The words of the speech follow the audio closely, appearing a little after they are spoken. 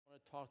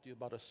talk to you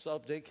about a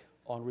subject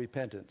on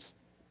repentance.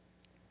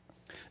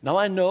 Now,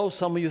 I know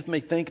some of you may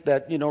think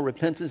that,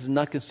 repentance is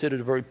not considered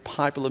a very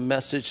popular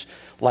message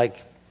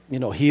like,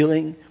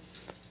 healing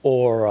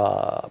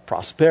or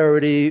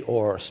prosperity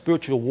or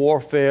spiritual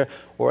warfare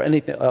or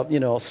anything,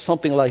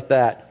 something like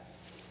that.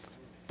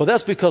 But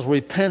that's because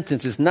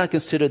repentance is not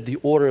considered the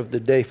order of the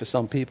day for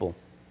some people.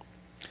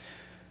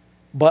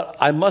 But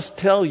I must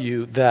tell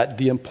you that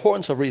the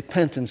importance of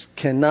repentance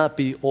cannot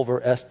be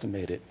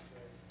overestimated.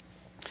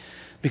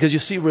 Because you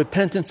see,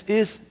 repentance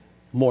is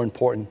more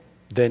important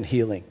than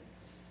healing.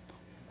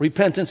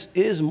 Repentance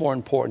is more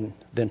important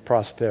than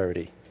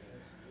prosperity.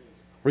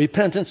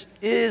 Repentance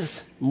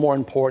is more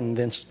important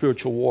than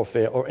spiritual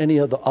warfare or any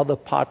of the other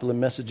popular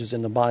messages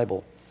in the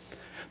Bible.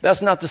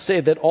 That's not to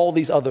say that all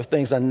these other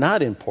things are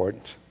not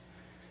important.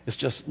 It's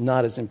just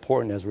not as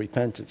important as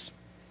repentance.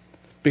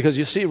 Because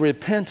you see,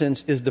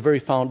 repentance is the very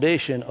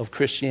foundation of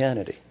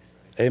Christianity.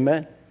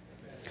 Amen?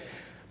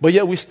 But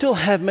yet we still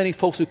have many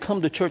folks who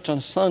come to church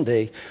on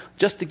Sunday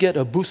just to get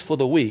a boost for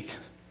the week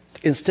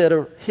instead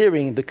of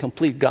hearing the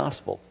complete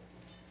gospel.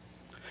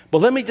 But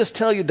let me just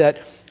tell you that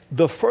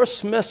the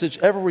first message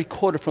ever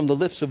recorded from the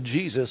lips of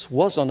Jesus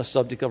was on the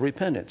subject of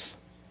repentance.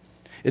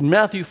 In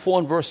Matthew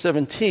 4 and verse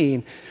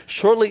 17,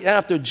 shortly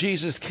after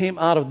Jesus came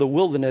out of the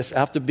wilderness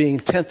after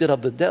being tempted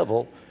of the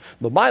devil,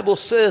 the Bible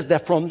says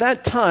that from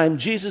that time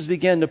Jesus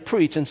began to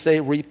preach and say,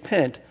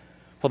 "Repent,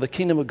 for the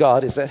kingdom of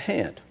God is at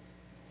hand."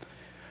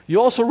 You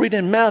also read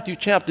in Matthew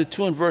chapter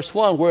 2 and verse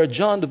 1 where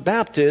John the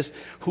Baptist,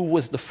 who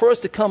was the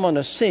first to come on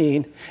the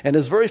scene, and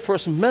his very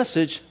first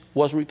message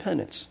was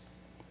repentance.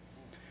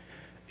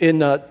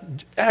 In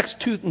Acts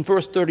 2 and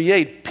verse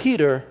 38,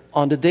 Peter,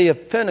 on the day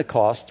of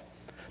Pentecost,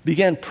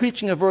 began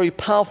preaching a very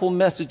powerful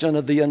message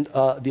under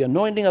the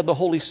anointing of the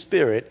Holy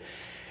Spirit.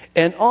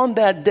 And on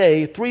that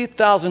day,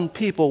 3,000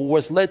 people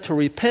was led to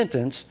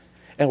repentance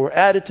and were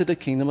added to the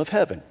kingdom of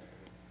heaven.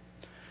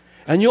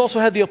 And you also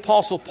had the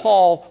Apostle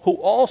Paul, who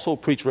also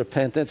preached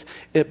repentance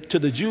to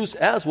the Jews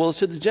as well as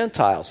to the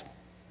Gentiles.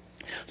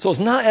 So it's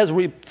not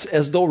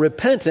as though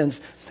repentance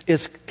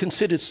is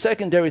considered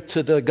secondary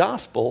to the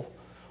gospel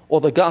or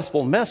the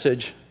gospel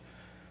message.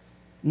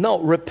 No,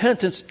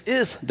 repentance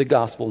is the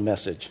gospel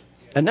message.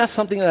 And that's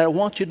something that I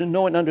want you to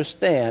know and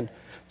understand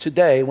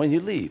today when you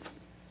leave.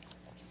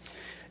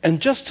 And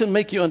just to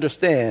make you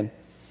understand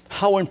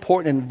how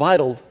important and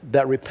vital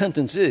that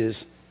repentance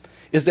is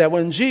that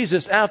when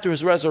Jesus, after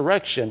his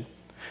resurrection,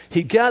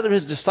 he gathered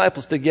his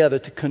disciples together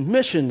to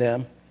commission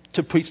them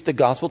to preach the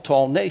gospel to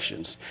all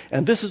nations.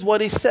 And this is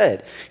what he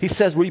said. He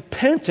says,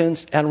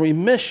 repentance and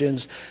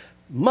remissions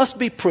must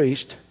be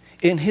preached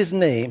in his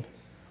name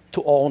to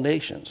all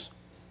nations.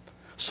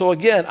 So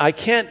again, I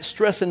can't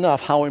stress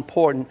enough how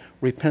important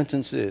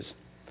repentance is.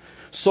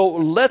 So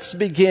let's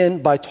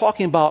begin by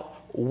talking about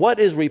what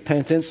is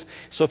repentance.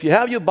 So if you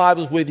have your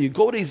Bibles with you,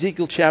 go to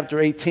Ezekiel chapter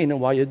 18,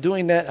 and while you're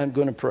doing that, I'm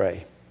going to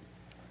pray.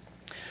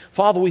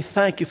 Father, we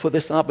thank you for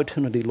this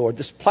opportunity, Lord,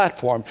 this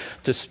platform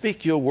to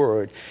speak your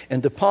word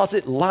and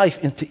deposit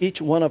life into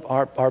each one of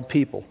our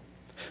people.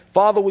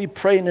 Father, we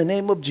pray in the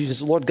name of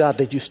Jesus, Lord God,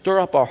 that you stir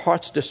up our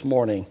hearts this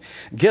morning.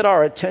 Get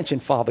our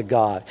attention, Father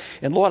God.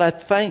 And Lord, I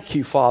thank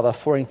you, Father,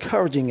 for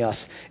encouraging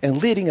us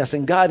and leading us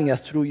and guiding us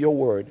through your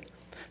word.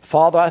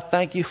 Father, I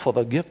thank you for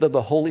the gift of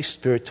the Holy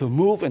Spirit to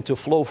move and to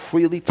flow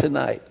freely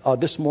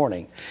this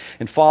morning.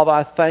 And Father,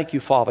 I thank you,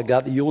 Father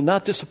God, that you will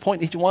not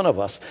disappoint each one of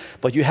us,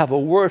 but you have a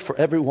word for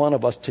every one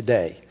of us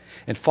today.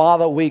 And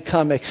Father, we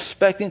come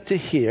expecting to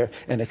hear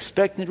and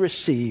expecting to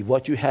receive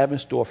what you have in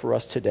store for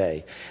us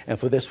today. And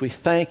for this we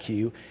thank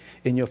you.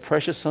 In your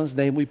precious Son's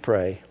name we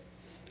pray.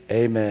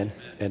 Amen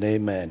and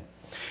amen.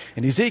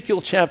 In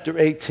Ezekiel chapter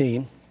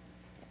 18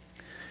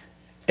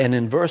 and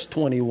in verse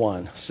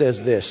 21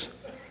 says this,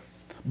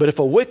 "But if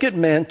a wicked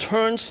man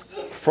turns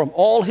from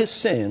all his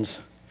sins,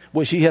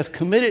 which he has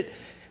committed,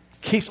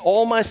 keeps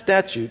all my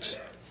statutes,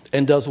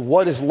 and does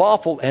what is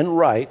lawful and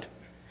right,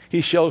 he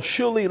shall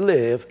surely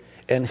live,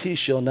 and he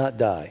shall not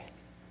die.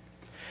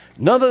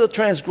 None of the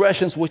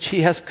transgressions which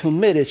he has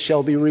committed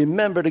shall be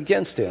remembered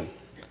against him.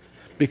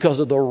 Because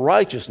of the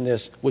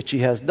righteousness which he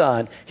has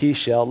done, he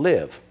shall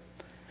live.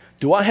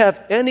 Do I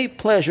have any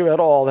pleasure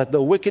at all that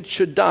the wicked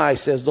should die,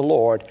 says the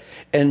Lord,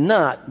 and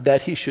not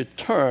that he should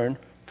turn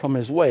from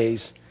his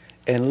ways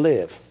and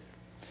live?"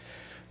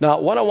 Now,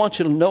 what I want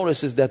you to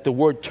notice is that the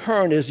word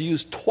turn is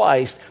used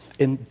twice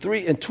in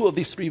two of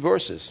these three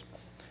verses.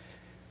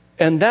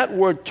 And that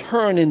word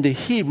turn in the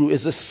Hebrew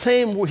is the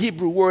same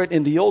Hebrew word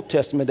in the Old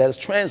Testament that is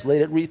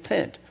translated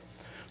repent.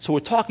 So we're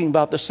talking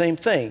about the same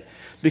thing,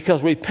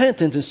 because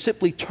repentance is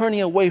simply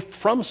turning away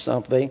from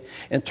something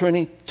and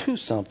turning to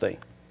something.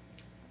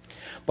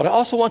 But I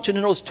also want you to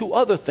notice two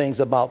other things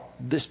about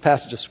this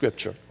passage of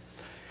Scripture.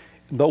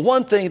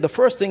 The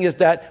first thing is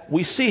that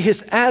we see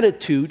his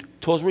attitude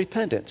towards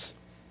repentance.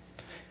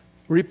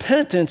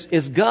 Repentance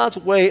is God's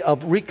way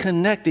of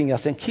reconnecting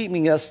us and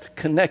keeping us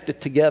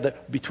connected together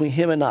between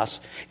him and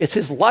us. It's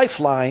his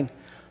lifeline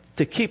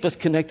to keep us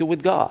connected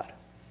with God.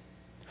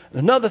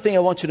 Another thing I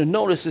want you to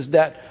notice is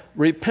that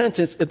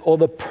repentance, or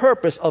the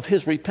purpose of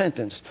his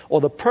repentance,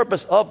 or the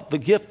purpose of the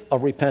gift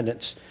of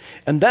repentance.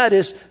 And that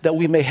is that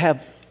we may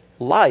have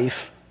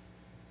life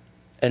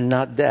and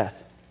not death.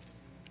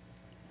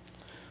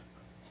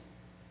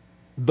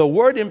 The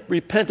word in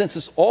repentance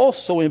is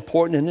also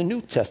important in the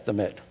New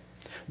Testament.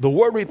 The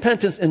word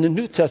repentance in the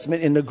New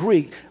Testament in the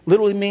Greek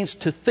literally means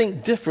to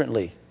think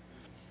differently.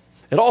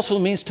 It also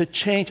means to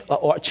change,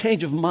 or a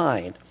change of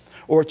mind,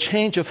 or a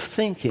change of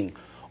thinking,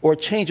 or a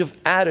change of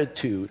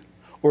attitude,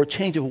 or a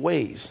change of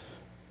ways.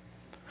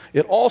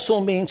 It also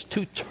means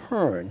to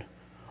turn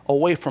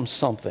away from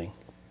something.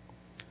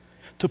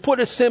 To put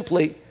it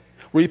simply,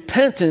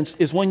 repentance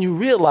is when you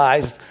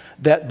realize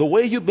that the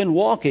way you've been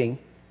walking,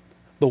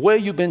 the way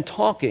you've been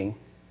talking,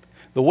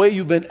 the way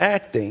you've been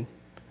acting,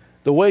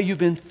 the way you've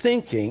been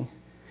thinking,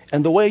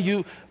 and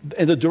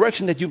the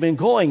direction that you've been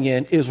going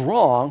in is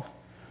wrong,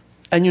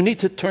 and you need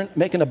to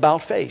make an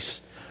about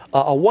face,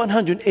 a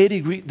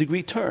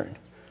 180-degree turn.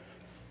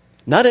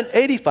 Not an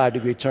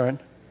 85-degree turn,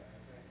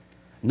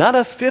 not a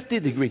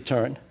 50-degree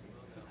turn,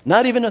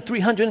 not even a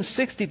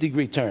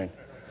 360-degree turn,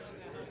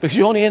 because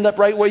you only end up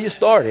right where you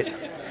started.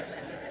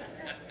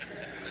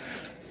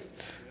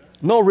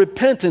 No,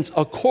 repentance,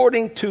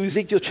 according to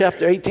Ezekiel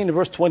chapter 18 and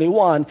verse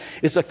 21,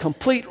 is a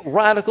complete,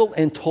 radical,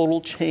 and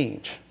total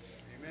change.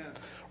 Amen.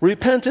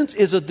 Repentance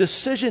is a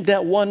decision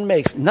that one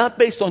makes, not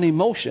based on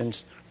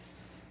emotions,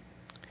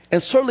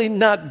 and certainly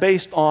not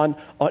based on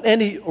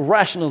any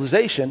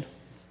rationalization.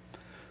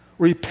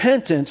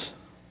 Repentance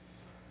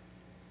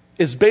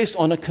is based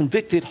on a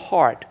convicted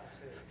heart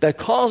that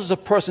causes a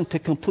person to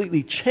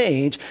completely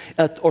change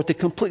or to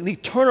completely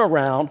turn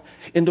around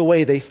in the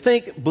way they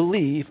think,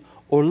 believe,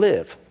 or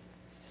live.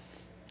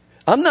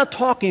 I'm not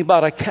talking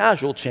about a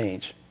casual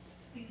change.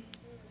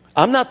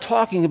 I'm not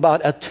talking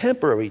about a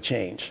temporary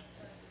change.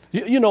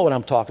 You know what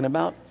I'm talking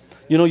about.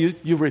 You know,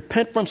 you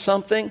repent from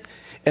something,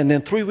 and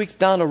then 3 weeks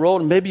down the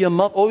road, maybe a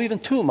month or even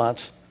 2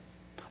 months,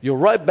 you're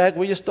right back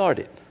where you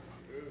started.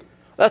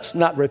 That's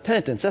not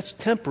repentance. That's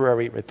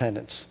temporary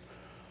repentance.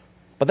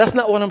 But that's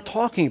not what I'm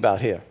talking about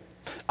here.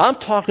 I'm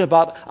talking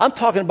about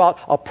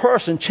a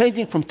person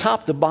changing from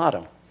top to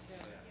bottom.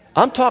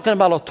 I'm talking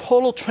about a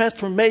total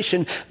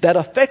transformation that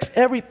affects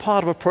every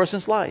part of a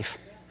person's life.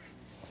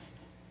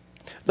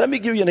 Let me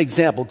give you an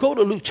example. Go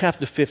to Luke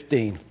chapter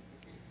 15.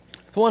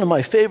 It's one of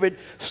my favorite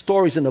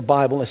stories in the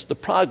Bible. It's the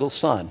prodigal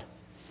son.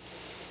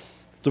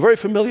 It's a very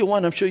familiar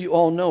one. I'm sure you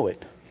all know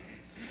it.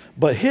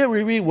 But here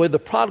we read where the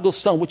prodigal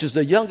son, which is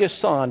the youngest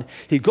son,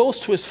 he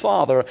goes to his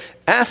father,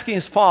 asking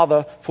his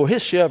father for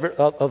his share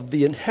of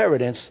the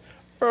inheritance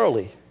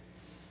early.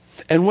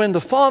 And when the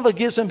father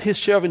gives him his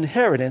share of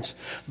inheritance,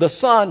 the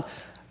son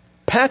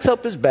packs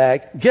up his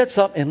bag, gets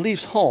up, and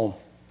leaves home.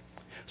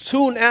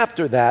 Soon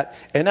after that,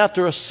 and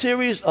after a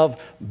series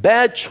of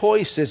bad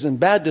choices and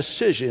bad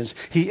decisions,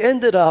 he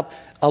ended up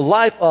a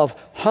life of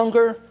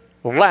hunger,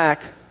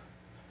 lack,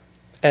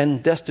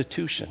 and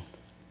destitution.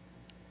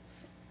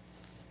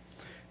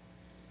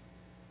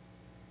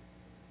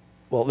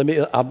 Well,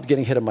 I'm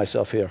getting ahead of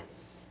myself here.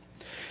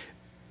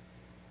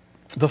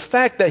 The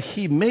fact that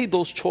he made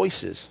those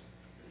choices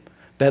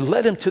that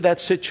led him to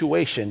that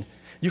situation,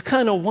 you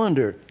kind of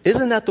wonder,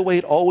 isn't that the way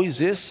it always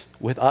is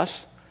with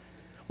us?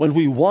 When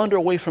we wander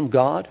away from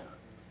God,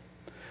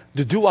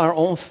 to do our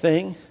own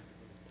thing,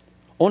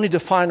 only to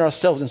find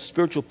ourselves in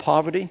spiritual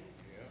poverty.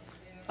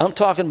 I'm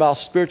talking about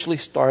spiritually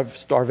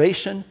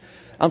starvation.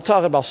 I'm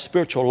talking about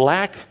spiritual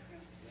lack.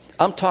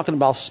 I'm talking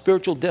about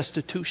spiritual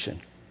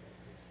destitution.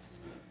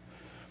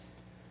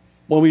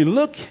 When we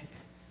look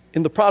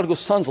in the prodigal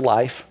son's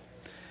life,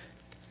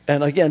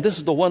 and again, this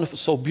is the wonderful,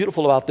 so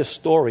beautiful about this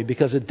story,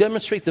 because it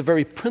demonstrates the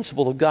very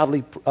principle of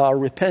godly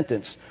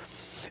repentance.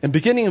 And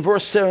beginning in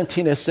verse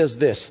 17, it says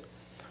this: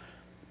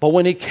 "But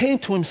when he came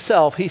to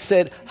himself, he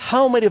said,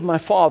 'How many of my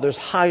father's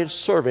hired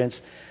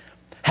servants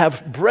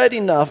have bread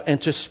enough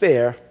and to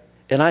spare,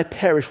 and I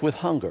perish with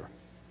hunger?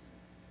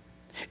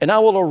 And I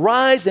will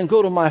arise and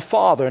go to my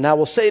father, and I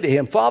will say to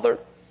him, Father,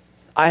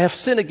 I have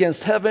sinned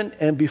against heaven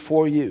and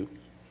before you.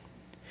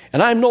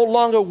 And I am no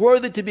longer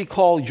worthy to be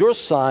called your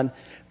son.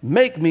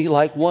 Make me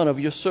like one of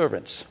your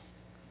servants.'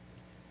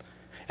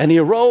 And he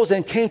arose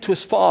and came to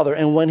his father,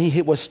 and when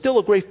he was still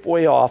a great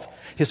way off,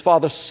 his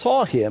father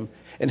saw him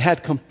and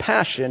had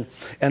compassion,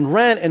 and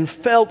ran and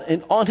fell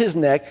on his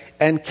neck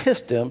and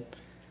kissed him.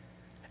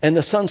 And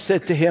the son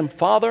said to him,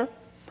 Father,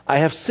 I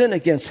have sinned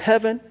against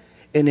heaven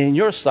and in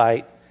your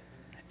sight,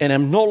 and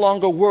am no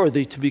longer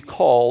worthy to be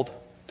called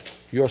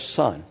your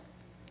son."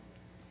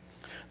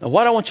 Now,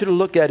 what I want you to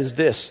look at is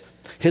this.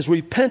 His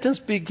repentance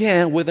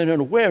began with an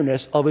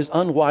awareness of his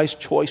unwise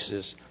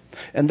choices,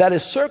 and that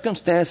his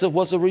circumstances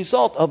was a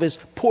result of his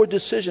poor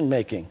decision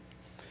making.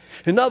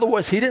 In other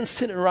words, he didn't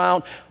sit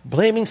around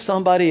blaming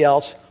somebody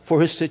else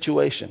for his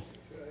situation.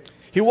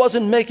 He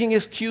wasn't making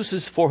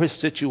excuses for his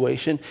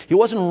situation. He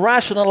wasn't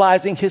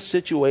rationalizing his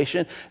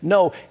situation.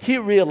 No, he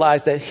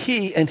realized that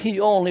he and he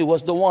only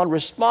was the one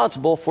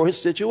responsible for his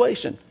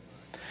situation.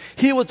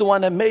 He was the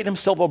one that made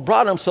himself or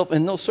brought himself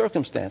in those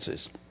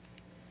circumstances.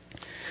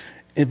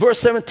 In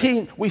verse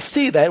 17, we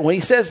see that when he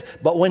says,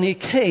 but when he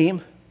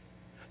came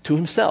to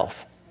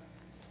himself.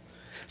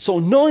 So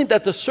knowing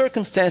that the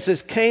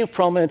circumstances came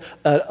from an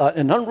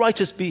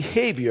unrighteous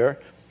behavior,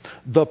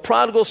 the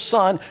prodigal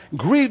son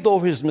grieved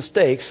over his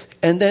mistakes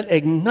and then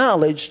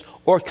acknowledged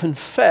or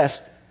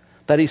confessed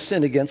that he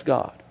sinned against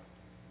God.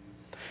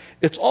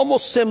 It's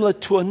almost similar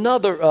to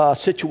another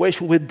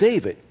situation with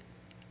David.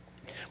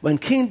 When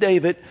King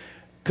David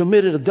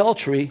committed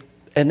adultery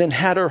and then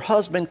had her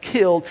husband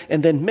killed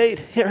and then made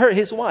her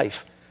his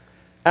wife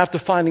after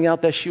finding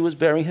out that she was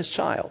bearing his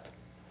child.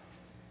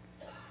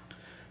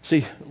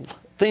 See,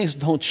 things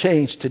don't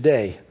change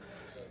today.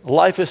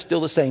 Life is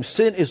still the same.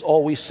 Sin is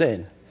always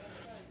sin.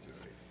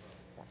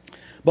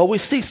 But we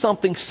see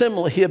something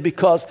similar here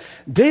because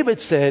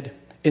David said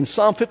in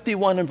Psalm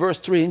 51 and verse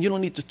 3, and you don't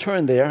need to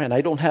turn there, and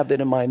I don't have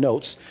that in my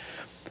notes,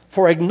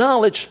 for I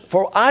acknowledge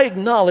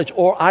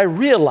or I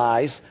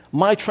realize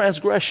my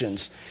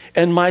transgressions,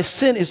 and my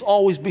sin is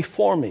always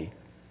before me.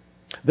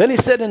 Then he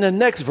said in the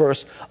next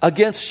verse,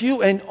 against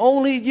you and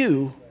only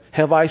you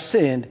have I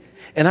sinned,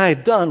 and I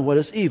have done what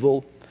is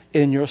evil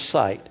in your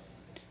sight.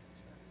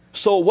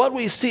 So what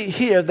we see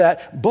here,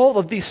 that both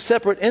of these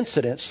separate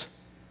incidents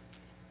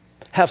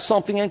have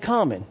something in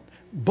common.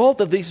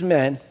 Both of these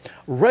men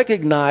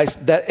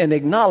recognized that and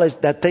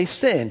acknowledged that they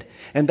sinned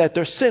and that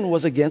their sin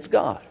was against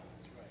God.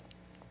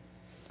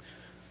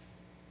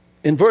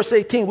 In verse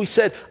 18, we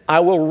said,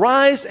 I will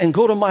rise and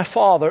go to my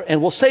father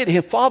and will say to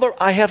him, Father,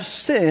 I have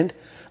sinned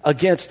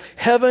against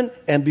heaven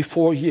and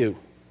before you.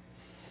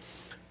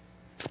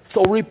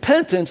 So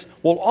repentance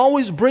will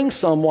always bring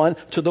someone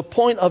to the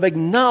point of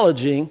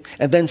acknowledging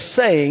and then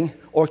saying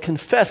or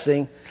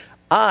confessing,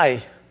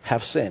 I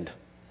have sinned.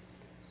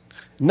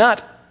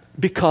 Not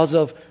because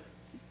of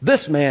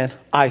this man,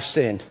 I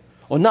sinned.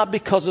 Or not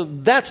because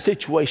of that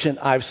situation,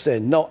 I've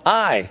sinned. No,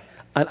 I,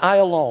 and I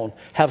alone,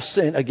 have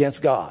sinned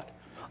against God.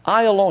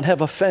 I alone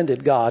have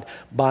offended God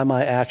by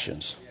my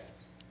actions.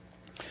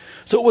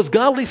 So it was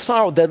godly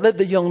sorrow that led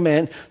the young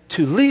man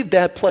to leave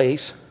that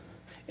place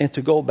and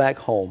to go back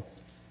home.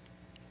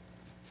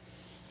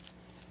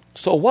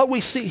 So what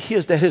we see here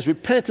is that his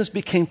repentance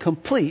became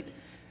complete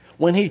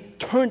when he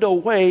turned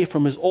away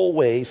from his old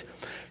ways,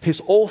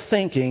 his old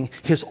thinking,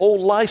 his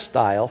old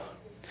lifestyle,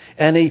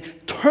 and he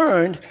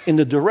turned in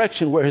the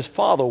direction where his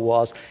father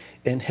was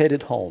and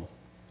headed home.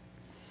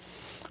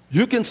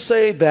 You can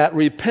say that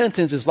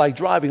repentance is like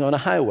driving on a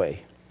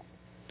highway.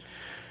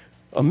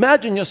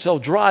 Imagine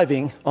yourself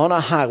driving on a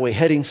highway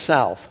heading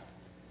south.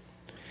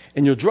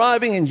 And you're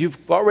driving and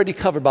you've already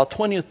covered about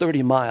 20 or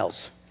 30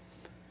 miles.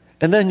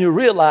 And then you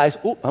realize,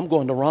 oh, I'm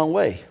going the wrong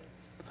way.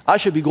 I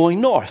should be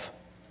going north.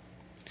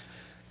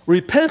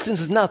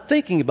 Repentance is not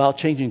thinking about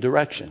changing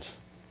directions.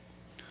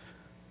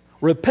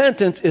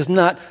 Repentance is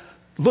not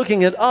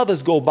looking at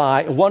others go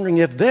by and wondering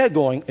if they're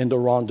going in the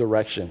wrong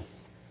direction.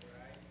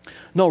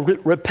 No,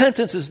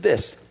 repentance is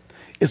this.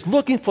 It's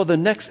looking for the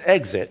next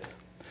exit,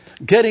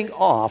 getting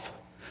off,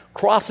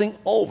 crossing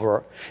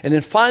over, and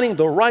then finding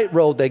the right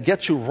road that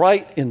gets you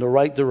right in the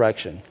right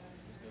direction.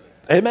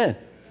 Amen.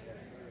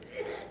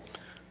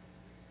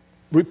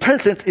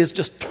 Repentance is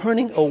just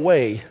turning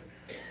away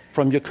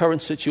from your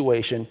current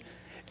situation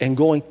and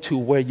going to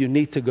where you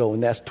need to go,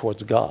 and that's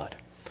towards God.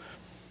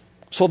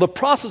 So the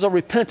process of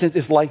repentance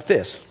is like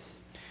this.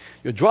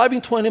 You're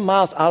driving 20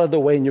 miles out of the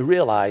way and you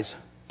realize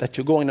that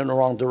you're going in the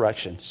wrong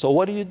direction. So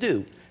what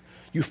do?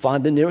 You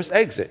find the nearest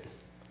exit.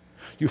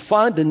 You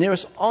find the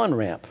nearest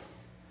on-ramp.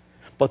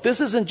 But this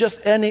isn't just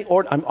any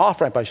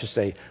off-ramp, I should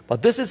say.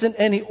 But this isn't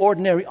any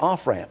ordinary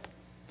off-ramp.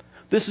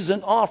 This is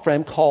an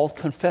off-ramp called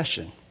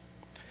confession,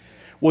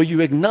 where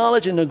you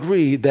acknowledge and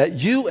agree that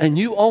you and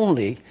you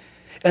only,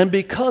 and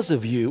because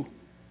of you,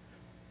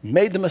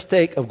 made the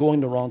mistake of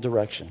going the wrong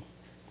direction.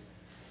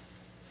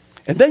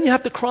 And then you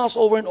have to cross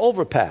over an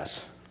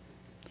overpass.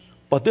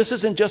 But this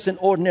isn't just an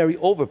ordinary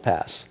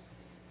overpass.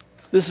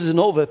 This is an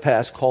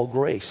overpass called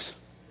grace,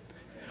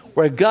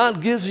 where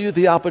God gives you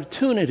the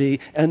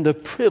opportunity and the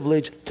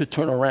privilege to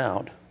turn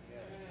around.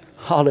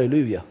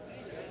 Hallelujah.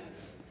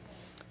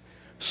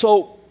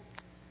 So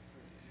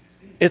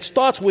it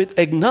starts with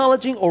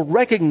acknowledging or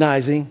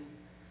recognizing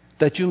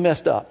that you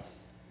messed up.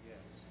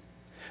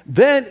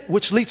 Then,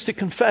 which leads to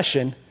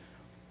confession,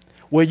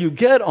 where you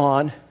get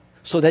on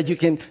so that you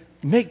can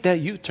make that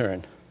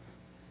U-turn.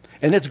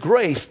 And it's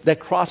grace that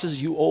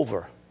crosses you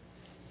over.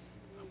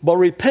 But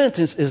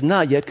repentance is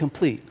not yet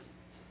complete,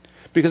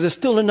 because there's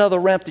still another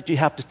ramp that you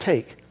have to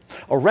take,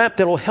 a ramp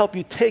that will help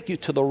you take you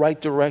to the right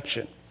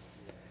direction.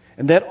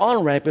 And that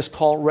on-ramp is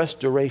called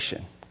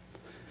restoration.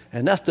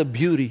 And that's the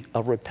beauty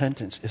of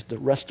repentance, is the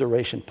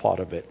restoration part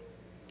of it.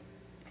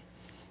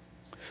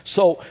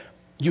 So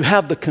you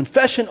have the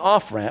confession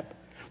off-ramp,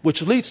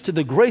 which leads to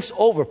the grace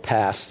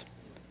overpass,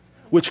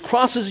 which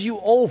crosses you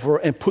over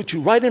and puts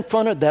you right in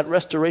front of that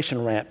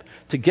restoration ramp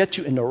to get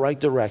you in the right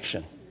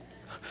direction.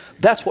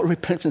 That's what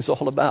repentance is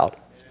all about.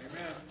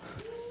 Amen.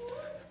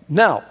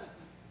 Now,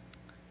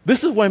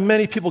 this is where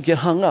many people get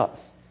hung up.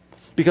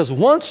 Because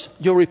once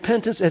your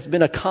repentance has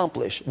been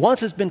accomplished,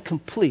 once it's been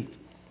complete,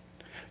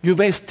 you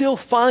may still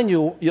find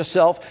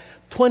yourself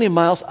 20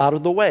 miles out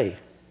of the way.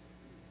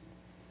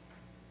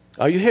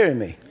 Are you hearing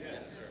me?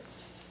 Yes,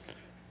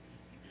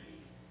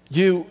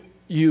 sir.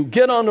 You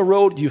get on the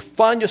road, you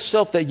find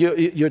yourself that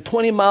you're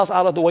 20 miles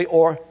out of the way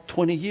or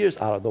 20 years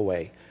out of the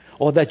way,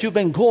 or that you've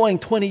been going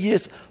 20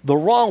 years the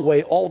wrong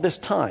way all this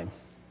time.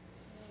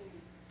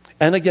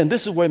 And again,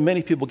 this is where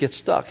many people get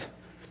stuck,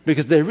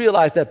 because they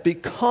realize that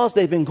because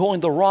they've been going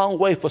the wrong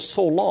way for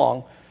so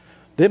long,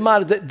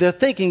 their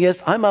thinking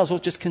is, I might as well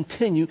just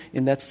continue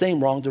in that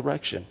same wrong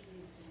direction.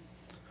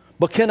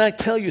 But can I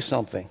tell you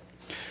something?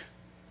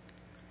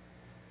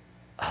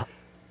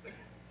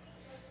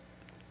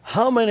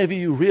 How many of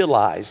you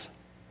realize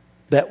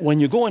that when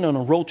you're going on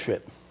a road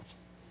trip,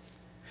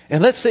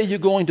 and let's say you're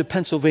going to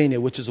Pennsylvania,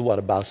 which is about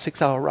a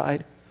 6-hour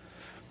ride,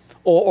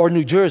 or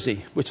New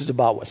Jersey, which is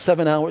about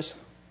 7 hours?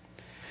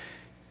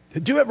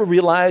 Did you ever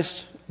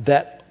realize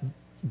that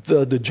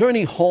the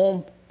journey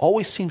home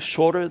always seems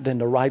shorter than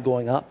the ride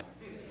going up?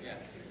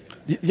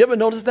 Yes. You ever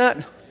notice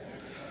that?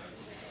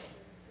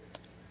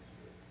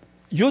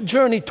 Your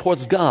journey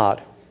towards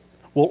God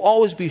will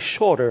always be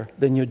shorter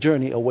than your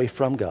journey away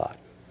from God.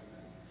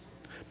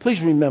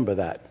 Please remember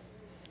that.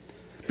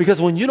 Because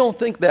when you don't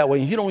think that way,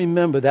 and you don't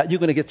remember that, you're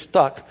going to get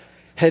stuck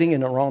heading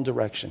in the wrong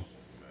direction.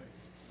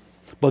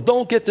 But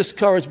don't get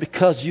discouraged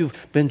because you've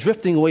been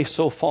drifting away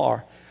so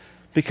far,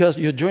 because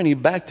your journey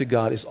back to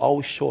God is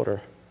always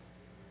shorter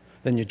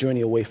than your journey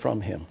away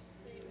from Him.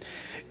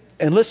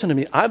 And listen to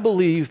me, I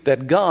believe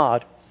that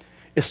God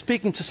is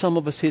speaking to some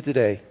of us here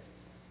today,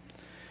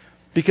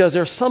 because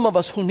there are some of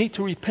us who need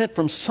to repent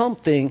from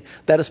something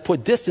that has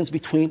put distance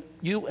between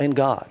you and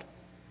God.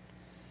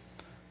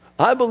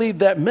 I believe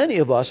that many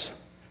of us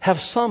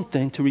have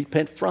something to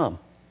repent from.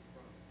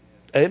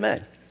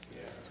 Amen.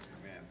 yes.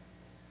 Amen.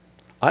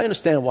 I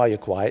understand why you're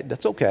quiet.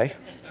 That's okay.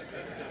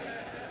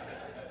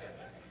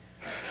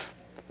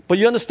 But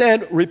you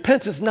understand,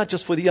 repentance is not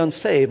just for the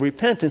unsaved.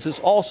 Repentance is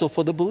also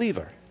for the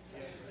believer.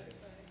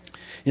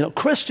 You know,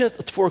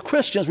 for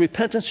Christians,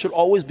 repentance should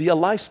always be a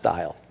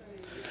lifestyle.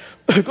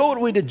 Go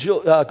with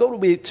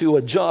me to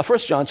 1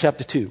 John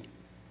chapter 2.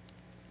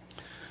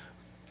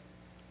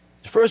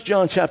 1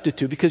 John chapter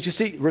 2, because you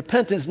see,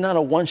 repentance is not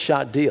a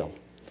one-shot deal.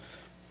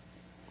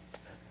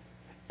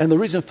 And the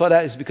reason for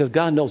that is because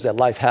God knows that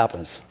life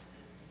happens.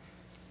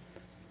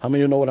 How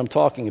many of you know what I'm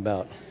talking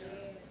about?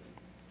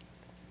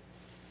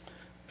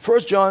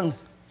 1 John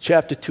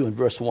chapter 2 and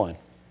verse 1.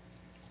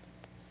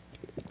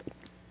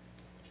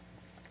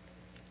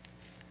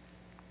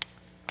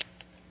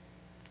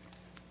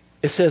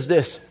 It says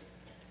this,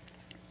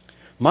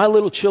 "My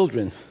little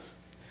children,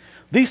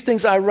 these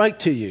things I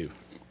write to you,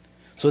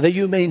 so that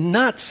you may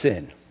not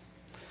sin."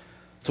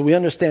 So we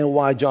understand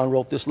why John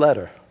wrote this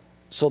letter,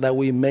 so that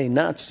we may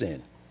not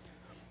sin.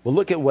 Well,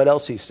 look at what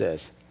else he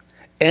says.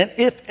 "And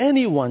if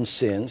anyone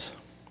sins,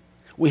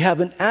 we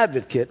have an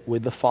advocate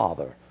with the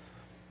Father,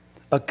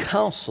 a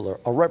counselor,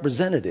 a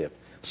representative,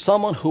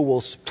 someone who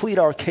will plead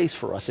our case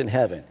for us in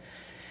heaven.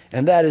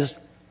 And that is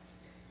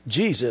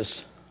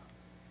Jesus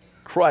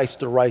Christ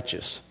the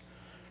righteous."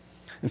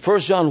 In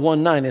 1 John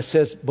 1:9 it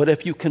says, "But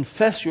if you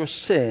confess your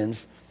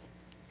sins,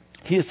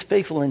 He is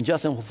faithful and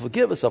just and will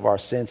forgive us of our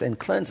sins and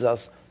cleanse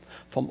us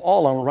from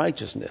all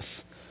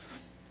unrighteousness."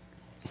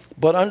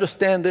 But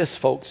understand this,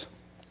 folks.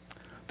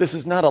 This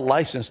is not a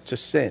license to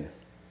sin.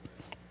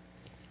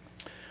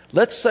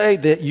 Let's say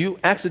that you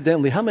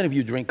accidentally, how many of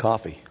you drink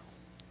coffee?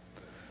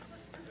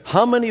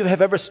 How many of you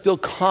have ever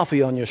spilled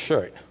coffee on your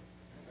shirt?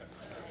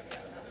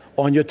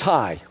 On your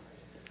tie?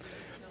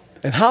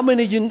 And how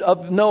many of you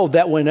know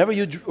that whenever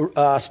you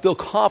spill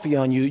coffee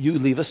on you, you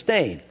leave a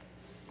stain?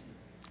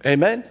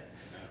 Amen?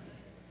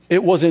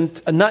 It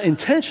wasn't not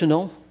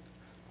intentional,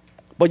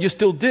 but you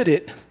still did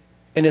it,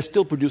 and it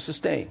still produced a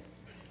stain.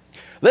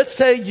 Let's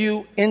say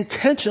you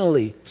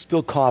intentionally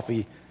spill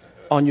coffee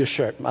on your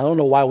shirt. I don't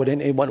know why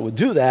anyone would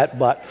do that,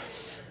 but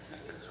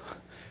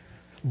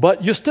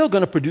you're still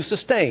going to produce a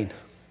stain.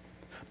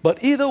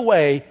 But either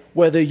way,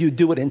 whether you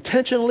do it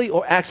intentionally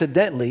or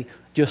accidentally,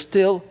 you're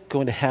still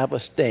going to have a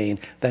stain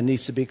that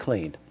needs to be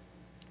cleaned.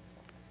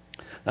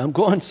 I'm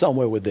going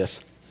somewhere with this.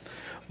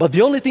 But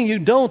the only thing you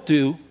don't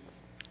do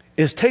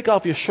is take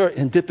off your shirt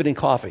and dip it in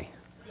coffee.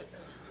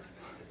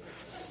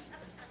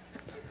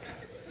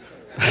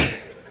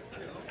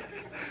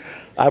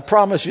 I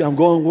promise you I'm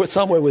going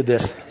somewhere with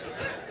this.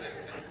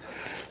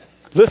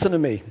 Listen to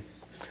me.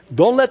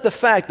 Don't let the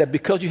fact that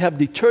because you have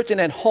detergent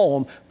at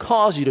home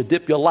cause you to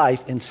dip your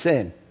life in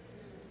sin.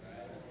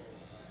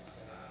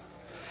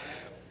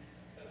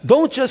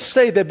 Don't just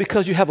say that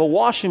because you have a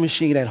washing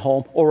machine at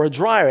home or a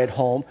dryer at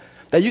home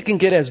that you can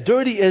get as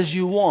dirty as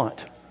you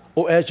want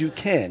or as you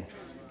can.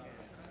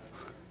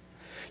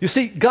 You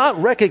see,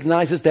 God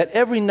recognizes that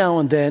every now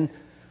and then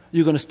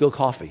you're going to spill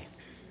coffee.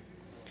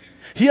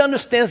 He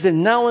understands that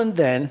now and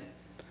then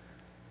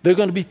there are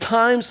going to be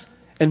times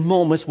and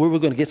moments where we're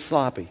going to get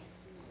sloppy,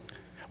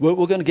 where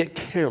we're going to get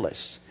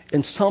careless,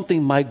 and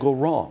something might go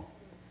wrong.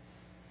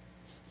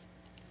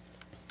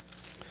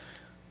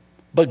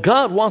 But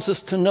God wants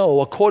us to know,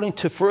 according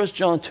to 1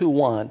 John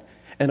 2:1,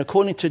 and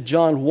according to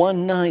John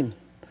 1:9,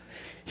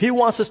 he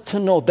wants us to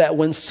know that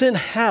when sin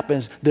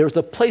happens, there's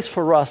a place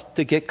for us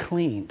to get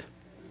cleaned.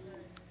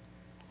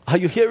 Are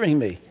you hearing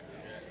me?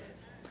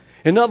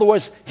 In other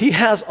words, he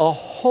has a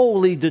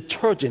holy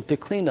detergent to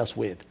clean us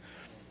with.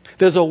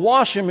 There's a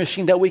washing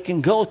machine that we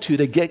can go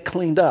to get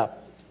cleaned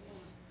up.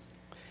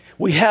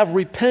 We have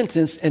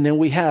repentance, and then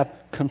we have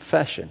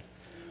confession.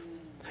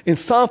 In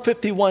Psalm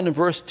 51 and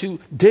verse 2,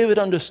 David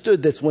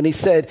understood this when he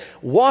said,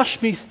 "Wash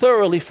me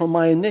thoroughly from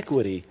my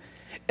iniquity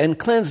and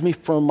cleanse me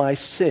from my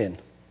sin."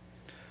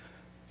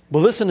 But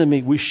listen to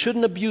me, we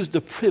shouldn't abuse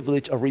the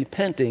privilege of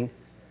repenting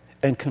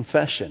and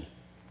confession.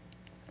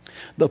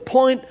 The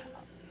point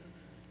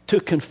to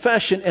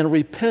confession and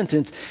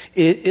repentance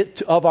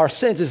of our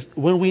sins is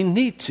when we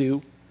need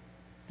to,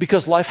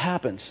 because life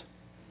happens.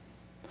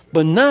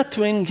 But not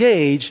to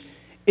engage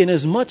in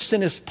as much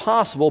sin as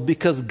possible,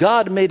 because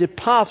God made it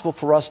possible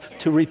for us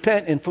to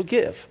repent and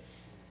forgive.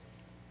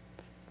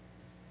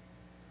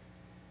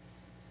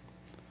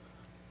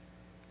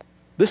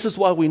 This is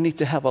why we need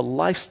to have a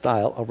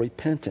lifestyle of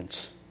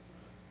repentance.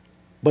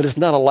 But it's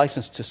not a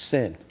license to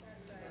sin.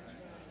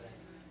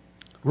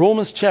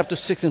 Romans chapter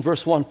 6 and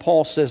verse 1,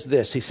 Paul says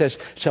this. He says,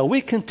 "Shall we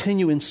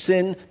continue in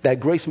sin that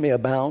grace may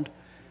abound?"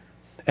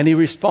 And he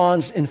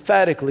responds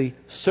emphatically,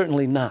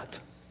 "Certainly not."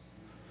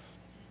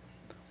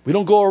 We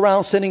don't go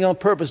around sinning on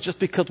purpose just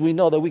because we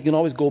know that we can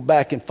always go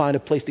back and find a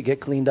place to get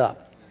cleaned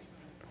up.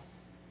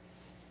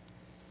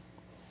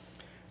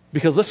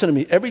 Because listen to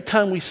me, every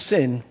time we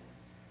sin,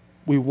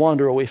 we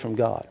wander away from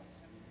God.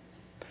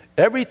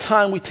 Every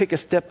time we take a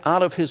step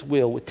out of his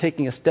will, we're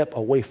taking a step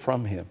away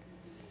from him.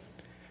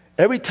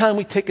 Every time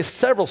we take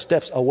several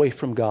steps away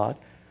from God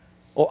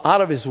or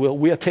out of his will,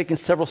 we are taking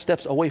several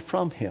steps away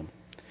from him.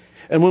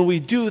 And when we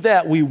do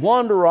that, we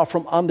wander off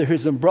from under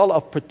his umbrella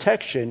of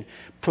protection,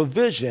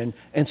 provision,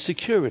 and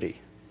security.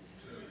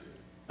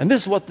 And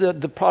this is what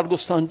the prodigal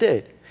son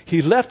did.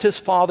 He left his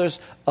father's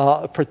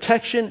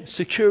protection,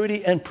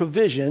 security, and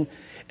provision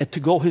and to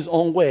go his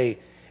own way.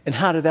 And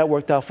how did that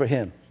work out for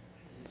him?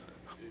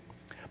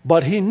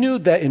 But he knew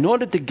that in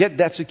order to get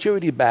that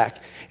security back,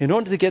 in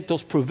order to get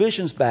those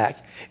provisions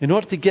back, in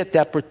order to get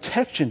that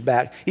protection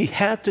back, he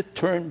had to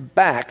turn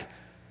back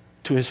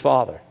to his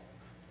father.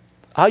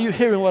 Are you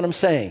hearing what I'm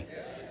saying?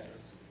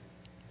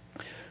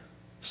 Yes.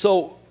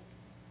 So,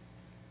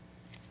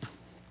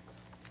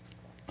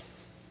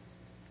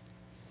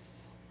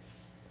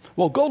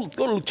 well, go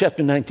to Luke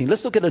chapter 19.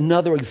 Let's look at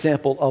another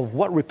example of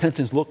what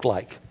repentance looked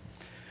like.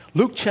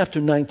 Luke chapter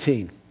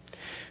 19.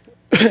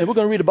 We're going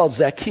to read about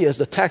Zacchaeus,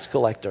 the tax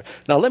collector.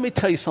 Now, let me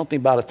tell you something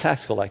about a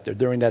tax collector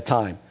during that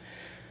time.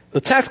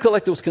 The tax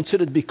collector was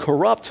considered to be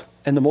corrupt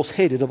and the most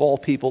hated of all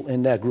people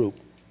in that group.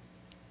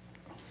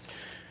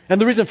 And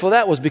the reason for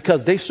that was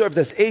because they served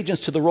as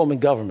agents to the Roman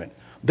government.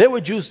 They were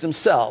Jews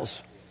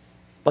themselves,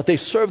 but they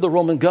served the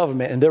Roman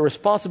government, and their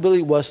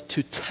responsibility was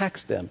to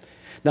tax them.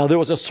 Now, there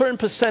was a certain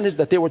percentage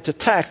that they were to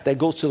tax that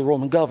goes to the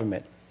Roman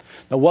government.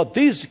 Now, what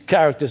these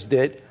characters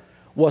did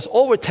was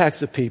overtax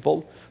the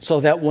people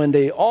so that when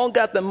they all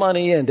got the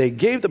money in, they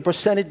gave the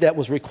percentage that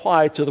was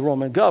required to the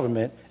Roman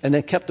government and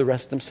then kept the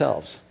rest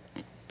themselves.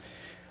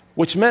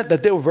 Which meant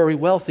that they were very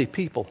wealthy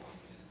people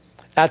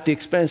at the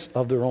expense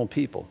of their own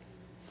people.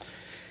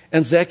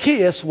 And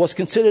Zacchaeus was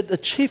considered the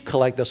chief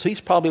collector, so he's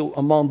probably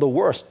among the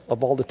worst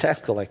of all the tax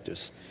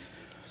collectors.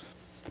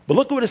 But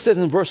look what it says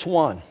in verse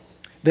 1.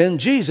 Then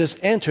Jesus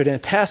entered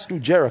and passed through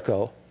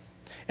Jericho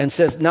and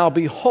says, "Now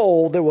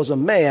behold, there was a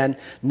man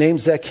named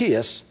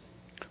Zacchaeus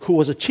who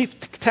was a chief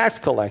tax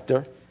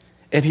collector,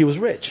 and he was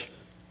rich."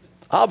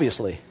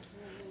 Obviously.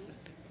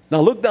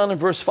 Now look down in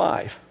verse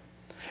 5.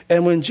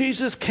 "And when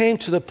Jesus came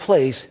to the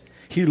place,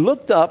 he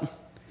looked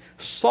up,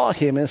 saw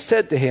him, and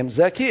said to him,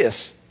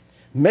 'Zacchaeus,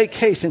 make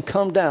haste and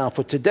come down,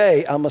 for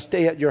today I must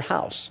stay at your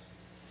house.'"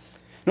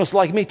 You know, it's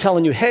like me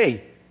telling you,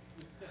 "Hey,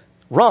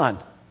 Ron,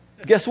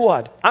 guess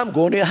what? I'm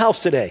going to your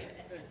house today.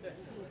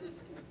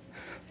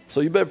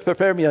 So you better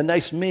prepare me a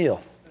nice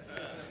meal.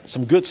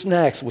 Some good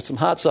snacks with some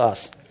hot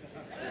sauce."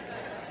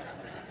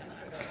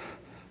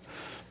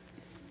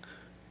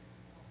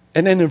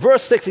 And then in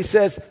verse 6 he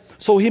says,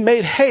 "So he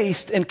made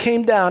haste and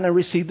came down and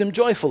received him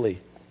joyfully."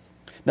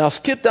 Now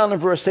skip down to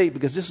verse 8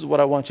 because this is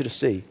what I want you to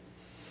see.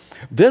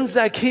 "Then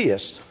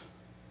Zacchaeus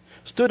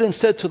stood and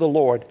said to the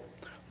Lord,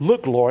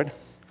 'Look, Lord,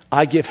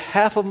 I give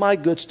half of my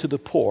goods to the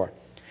poor.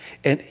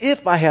 And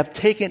if I have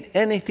taken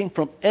anything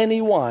from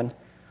anyone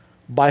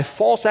by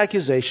false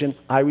accusation,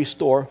 I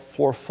restore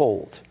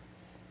fourfold.'"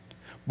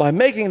 By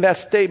making that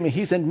statement,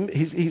 he's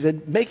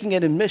making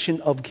an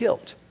admission of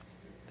guilt,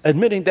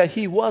 admitting that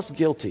he was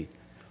guilty.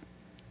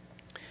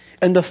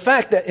 And the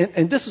fact that,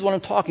 and this is what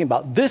I'm talking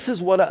about, this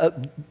is what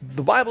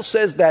the Bible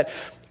says, that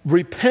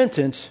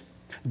repentance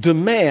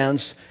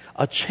demands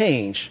a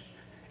change.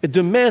 It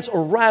demands a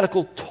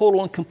radical,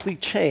 total, and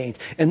complete change.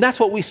 And that's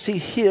what we see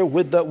here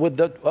with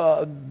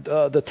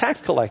the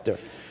tax collector.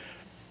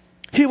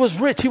 He was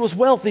rich, he was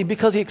wealthy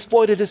because he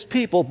exploited his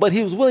people, but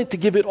he was willing to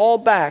give it all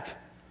back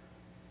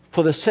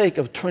for the sake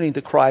of turning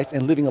to Christ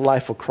and living a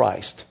life for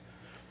Christ.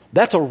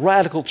 That's a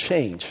radical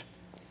change.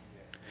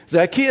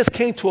 Zacchaeus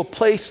came to a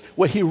place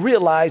where he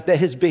realized that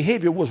his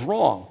behavior was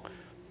wrong.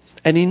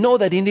 And he knew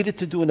that he needed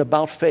to do an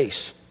about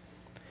face.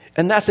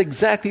 And that's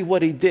exactly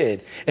what he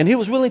did. And he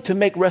was willing to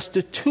make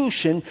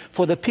restitution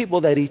for the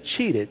people that he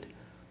cheated.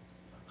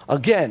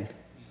 Again,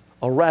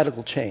 a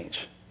radical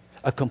change,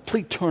 a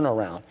complete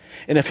turnaround.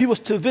 And if he was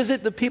to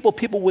visit the people,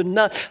 people would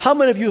not. How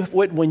many of you,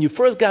 when you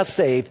first got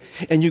saved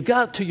and you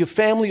got to your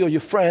family or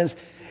your friends,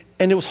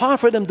 and it was hard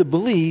for them to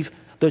believe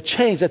the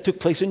change that took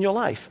place in your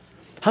life?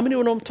 How many of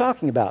you know what I'm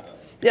talking about?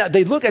 Yeah,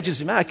 they look at you and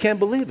say, man, I can't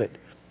believe it.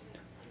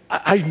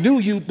 I knew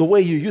you the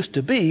way you used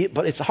to be,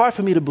 but it's hard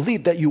for me to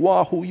believe that you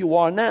are who you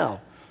are now.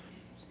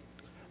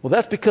 Well,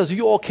 that's because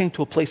you all came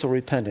to a place of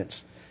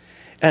repentance.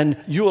 And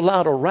you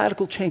allowed a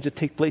radical change to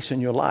take place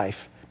in your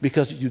life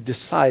because you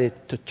decided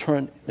to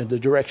turn in the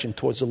direction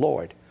towards the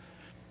Lord.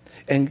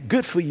 And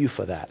good for you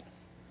for that.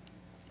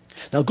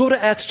 Now go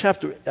to Acts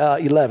chapter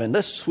 11.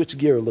 Let's switch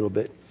gear a little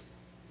bit.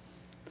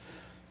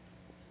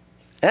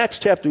 Acts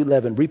chapter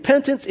 11.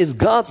 Repentance is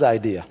God's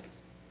idea.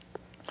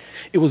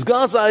 It was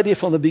God's idea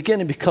from the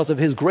beginning because of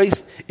his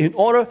grace in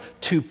order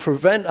to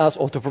prevent us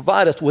or to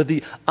provide us with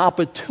the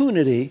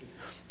opportunity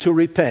to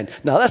repent.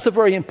 Now, that's a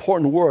very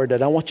important word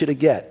that I want you to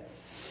get.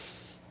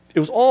 It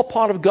was all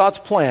part of God's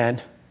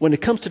plan when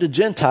it comes to the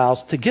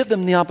Gentiles to give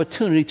them the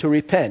opportunity to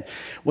repent.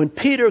 When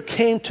Peter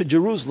came to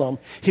Jerusalem,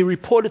 he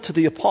reported to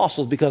the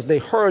apostles because they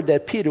heard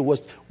that Peter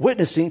was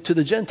witnessing to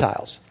the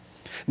Gentiles.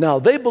 Now,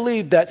 they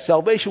believed that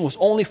salvation was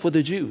only for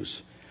the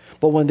Jews.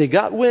 But when they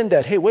got wind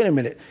that, hey, wait a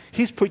minute,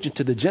 he's preaching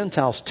to the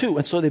Gentiles too.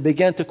 And so they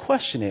began to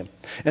question him.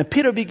 And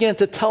Peter began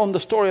to tell him the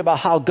story about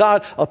how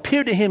God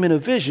appeared to him in a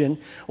vision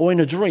or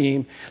in a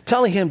dream,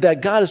 telling him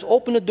that God has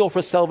opened the door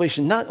for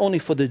salvation, not only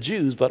for the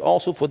Jews, but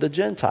also for the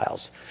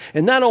Gentiles.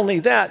 And not only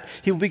that,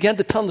 he began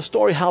to tell the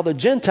story how the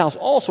Gentiles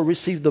also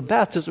received the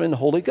baptism in the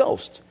Holy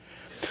Ghost.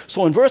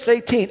 So in verse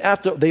 18,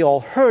 after they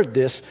all heard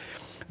this,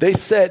 they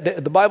said,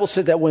 the Bible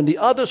said that when the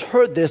others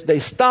heard this, they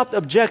stopped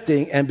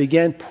objecting and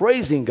began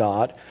praising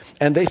God.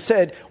 And they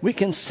said, we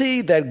can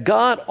see that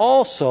God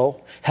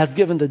also has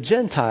given the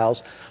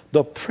Gentiles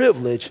the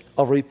privilege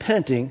of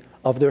repenting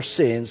of their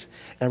sins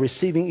and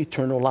receiving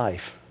eternal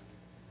life.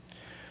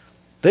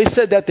 They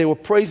said that they were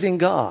praising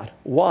God.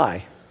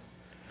 Why?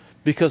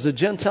 Because the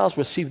Gentiles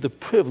received the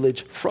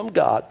privilege from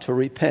God to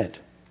repent.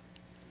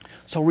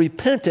 So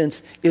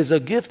repentance is a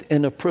gift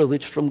and a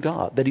privilege from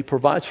God that he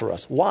provides for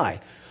us.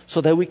 Why?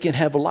 So that we can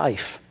have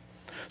life.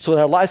 So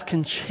that our life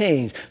can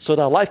change. So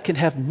that our life can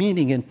have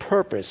meaning and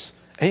purpose.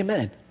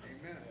 Amen.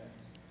 Amen.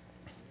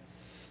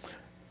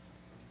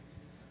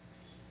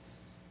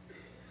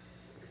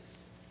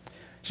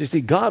 You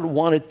see, God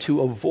wanted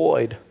to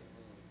avoid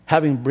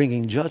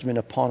bringing judgment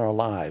upon our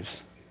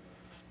lives.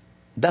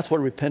 That's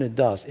what repentance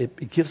does.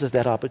 It gives us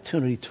that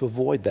opportunity to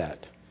avoid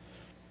that.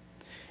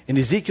 In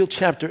Ezekiel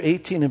chapter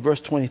 18 and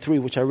verse 23,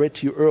 which I read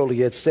to you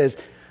earlier, it says,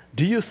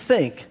 do you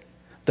think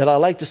that I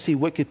like to see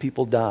wicked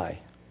people die?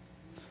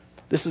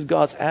 This is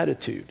God's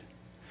attitude.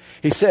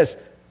 He says,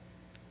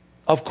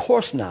 of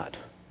course not.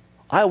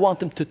 I want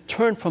them to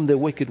turn from their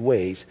wicked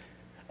ways,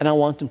 and I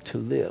want them to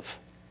live.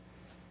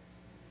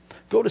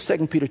 Go to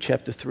 2 Peter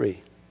chapter 3.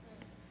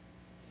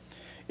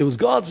 It was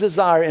God's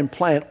desire and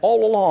plan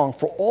all along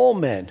for all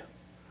men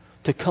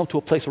to come to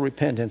a place of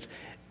repentance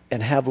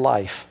and have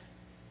life.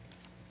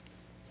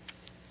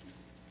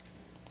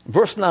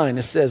 Verse 9,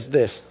 it says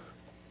this,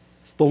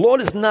 the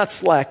Lord is not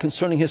slack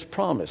concerning his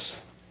promise,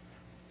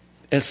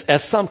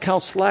 as some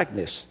count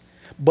slackness,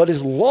 but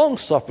is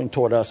long-suffering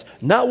toward us,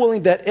 not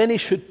willing that any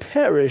should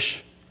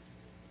perish,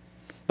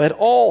 but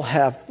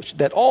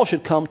that all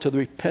should come to the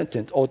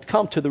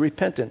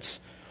repentance.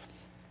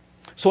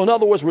 So in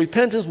other words,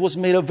 repentance was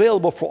made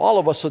available for all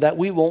of us so that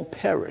we won't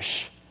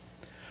perish.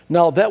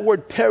 Now that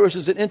word perish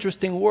is an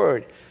interesting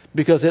word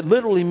because it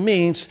literally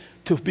means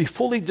to be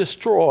fully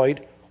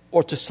destroyed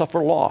or to suffer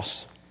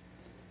loss.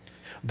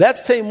 That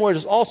same word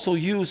is also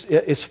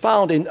is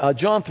found in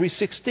John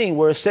 3:16,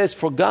 where it says,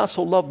 for God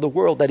so loved the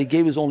world that he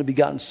gave his only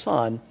begotten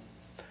Son,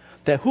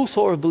 that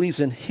whosoever believes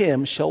in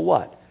him shall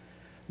what?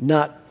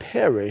 Not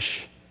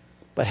perish,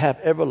 but have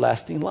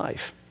everlasting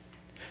life.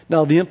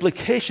 Now, the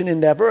implication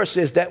in that verse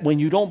is that when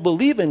you don't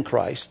believe in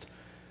Christ,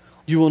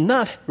 you will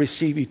not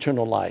receive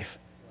eternal life,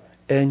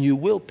 and you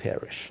will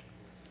perish.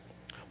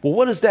 Well,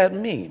 what does that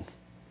mean?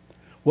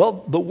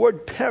 Well, the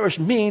word perish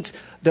means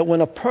that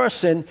when a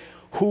person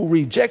who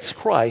rejects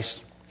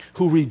Christ,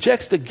 who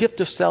rejects the gift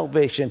of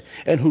salvation,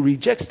 and who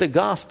rejects the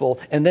gospel,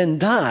 and then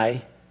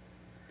die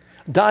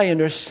in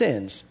their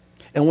sins.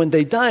 And when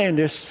they die in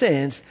their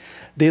sins,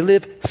 they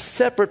live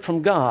separate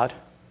from God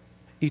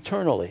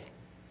eternally.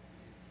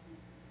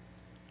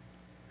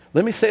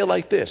 Let me say it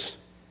like this.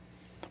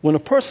 When a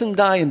person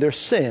dies in their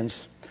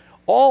sins,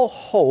 all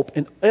hope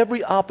and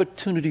every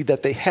opportunity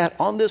that they had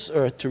on this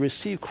earth to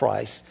receive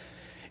Christ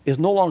is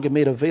no longer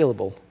made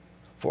available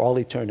for all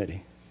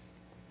eternity.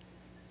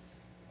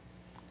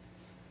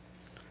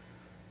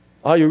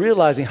 Are you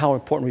realizing how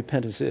important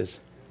repentance is?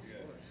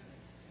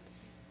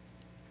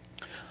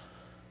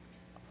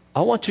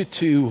 I want you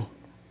to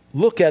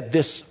look at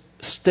this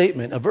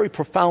statement, a very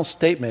profound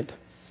statement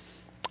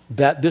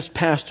that this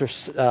pastor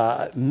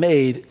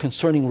made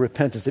concerning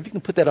repentance. If you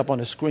can put that up on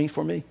the screen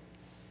for me.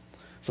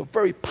 It's a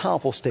very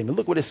powerful statement.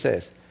 Look what it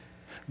says.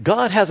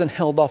 God hasn't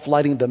held off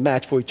lighting the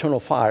match for eternal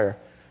fire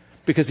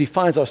because he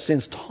finds our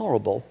sins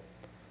tolerable,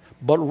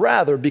 but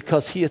rather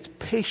because he is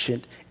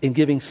patient in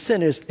giving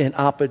sinners an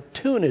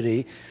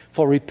opportunity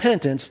for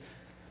repentance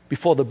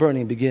before the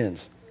burning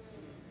begins.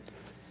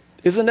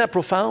 Isn't that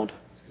profound?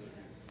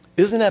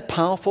 Isn't that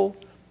powerful?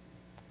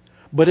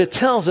 But it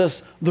tells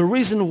us the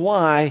reason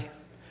why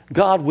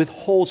God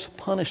withholds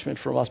punishment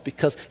from us,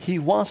 because he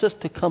wants us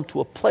to come to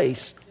a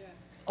place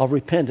of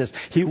repentance.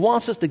 He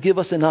wants us to give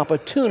us an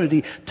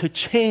opportunity to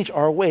change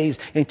our ways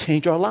and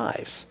change our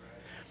lives.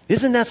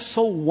 Isn't that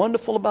so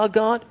wonderful about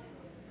God?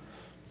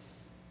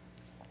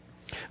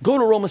 Go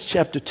to Romans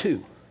chapter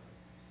 2.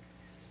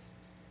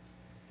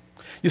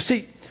 You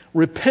see,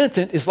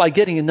 repentant is like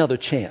getting another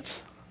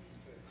chance.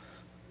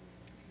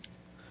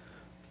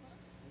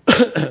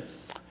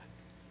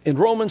 In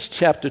Romans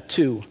chapter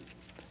 2,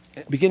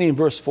 beginning in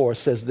verse 4, it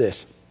says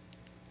this.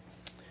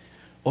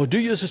 Or do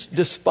you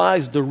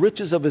despise the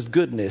riches of his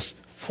goodness,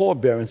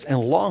 forbearance, and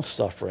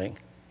long-suffering,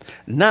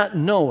 not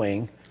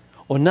knowing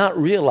or not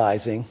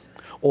realizing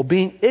or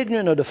being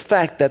ignorant of the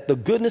fact that the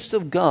goodness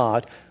of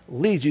God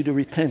leads you to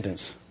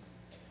repentance?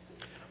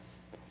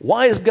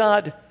 Why is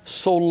God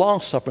so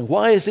long-suffering?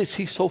 Why is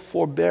he so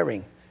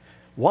forbearing?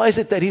 Why is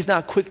it that he's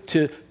not quick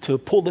to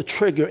pull the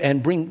trigger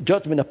and bring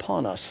judgment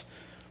upon us?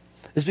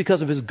 It's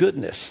because of his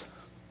goodness.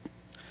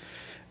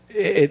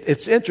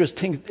 It's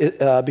interesting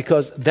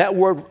because that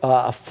word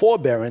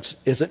forbearance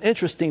is an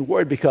interesting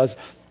word because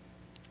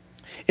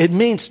it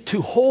means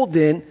to hold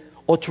in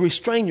or to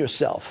restrain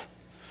yourself.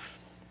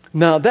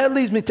 Now, that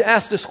leads me to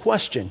ask this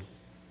question.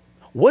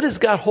 What is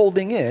God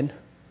holding in,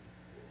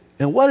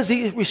 and what is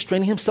he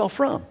restraining himself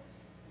from?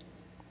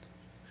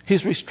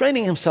 He's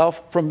restraining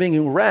himself from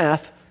bringing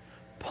wrath,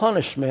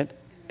 punishment,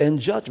 and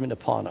judgment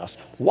upon us.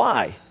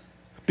 Why?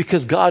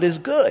 Because God is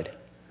good.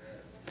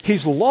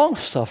 He's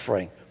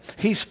long-suffering.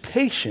 He's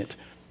patient.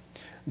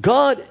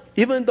 God,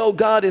 even though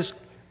God is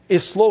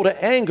slow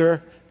to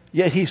anger,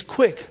 yet he's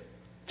quick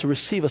to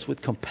receive us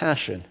with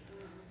compassion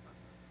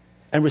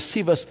and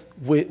receive us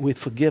with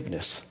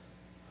forgiveness.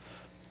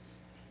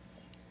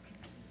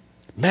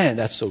 Man,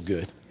 that's so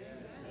good.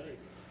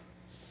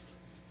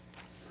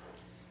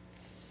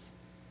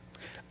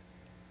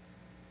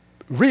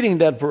 Reading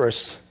that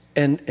verse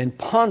and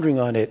pondering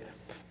on it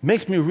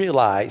makes me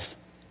realize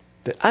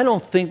that I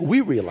don't think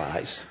we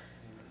realize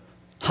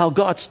how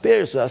God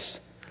spares us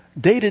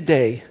day to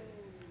day,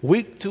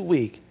 week to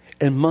week,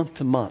 and month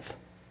to month.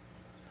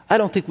 I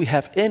don't think we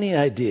have any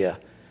idea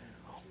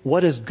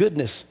what his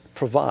goodness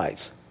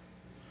provides.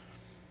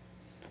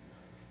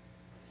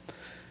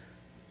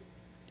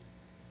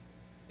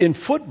 In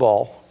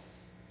football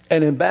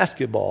and in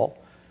basketball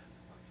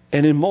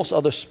and in most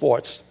other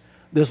sports,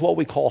 there's what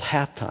we call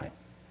halftime.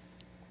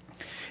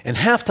 And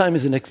halftime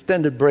is an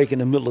extended break in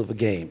the middle of a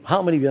game.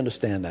 How many of you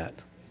understand that?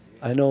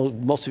 I know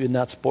most of you are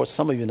not sports,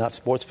 some of you are not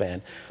sports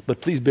fan,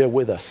 but please bear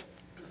with us.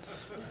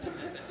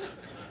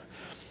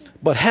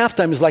 But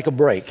halftime is like a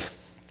break,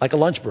 like a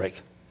lunch break,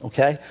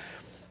 okay?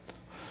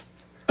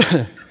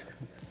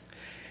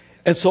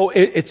 And so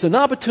it's an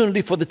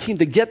opportunity for the team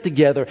to get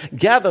together,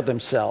 gather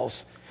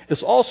themselves.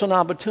 It's also an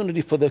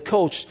opportunity for the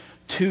coach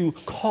to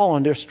call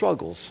on their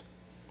struggles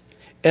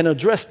and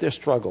address their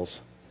struggles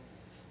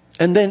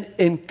and then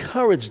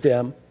encourage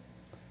them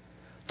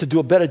to do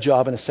a better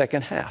job in the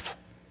second half.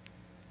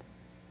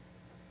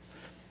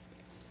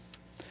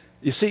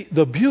 You see,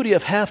 the beauty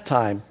of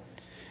halftime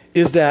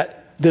is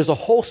that there's a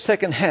whole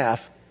second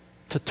half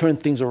to turn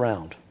things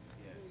around.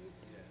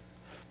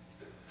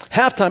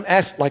 Halftime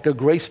acts like a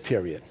grace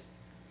period.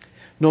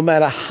 No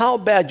matter how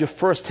bad your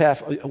first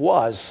half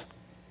was,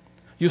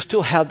 you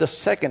still have the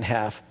second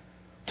half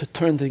to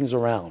turn things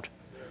around,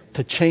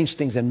 to change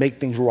things and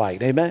make things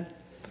right. Amen?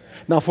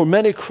 Now, for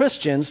many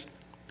Christians,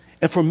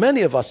 and for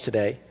many of us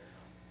today,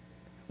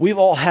 we've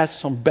all had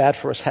some bad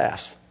first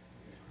halves.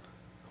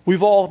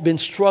 We've all been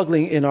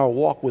struggling in our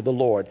walk with the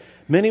Lord.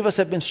 Many of us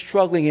have been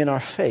struggling in our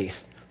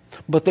faith.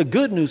 But the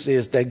good news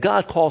is that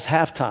God calls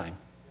halftime.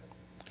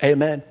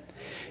 Amen.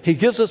 He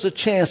gives us a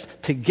chance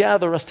to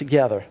gather us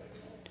together,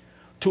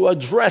 to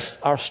address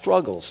our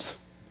struggles,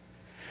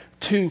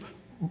 to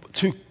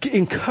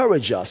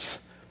encourage us,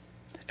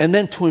 and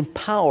then to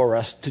empower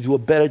us to do a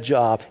better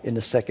job in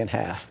the second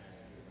half.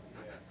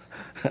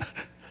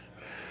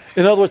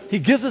 In other words, he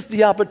gives us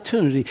the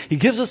opportunity, he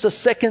gives us a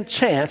second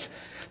chance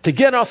to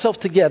get ourselves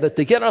together,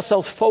 to get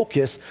ourselves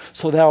focused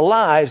so that our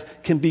lives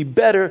can be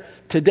better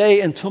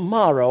today and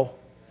tomorrow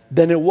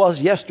than it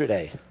was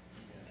yesterday.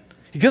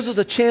 He gives us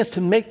a chance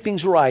to make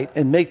things right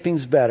and make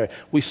things better.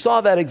 We saw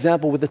that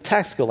example with the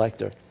tax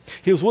collector.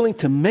 He was willing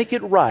to make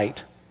it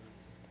right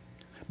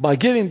by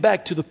giving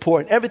back to the poor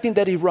and everything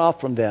that he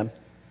robbed from them.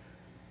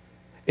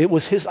 It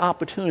was his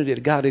opportunity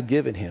that God had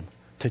given him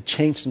to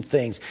change some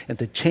things and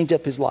to change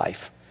up his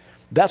life.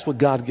 That's what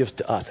God gives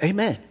to us.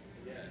 Amen.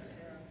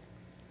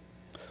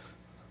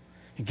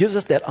 He gives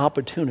us that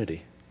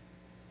opportunity.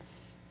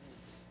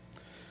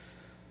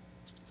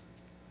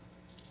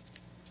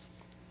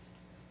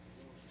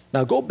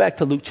 Now go back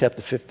to Luke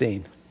chapter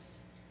 15.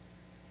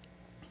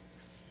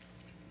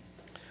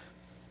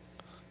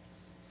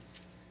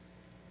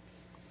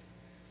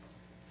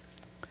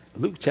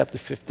 Luke chapter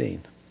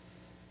 15.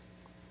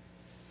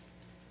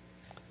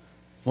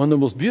 One of the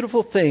most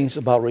beautiful things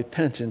about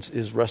repentance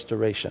is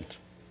restoration.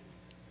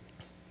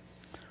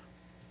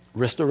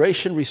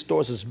 Restoration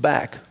restores us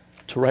back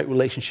to right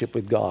relationship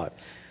with God.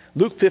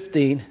 Luke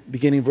 15,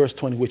 beginning verse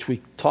 20, which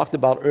we talked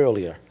about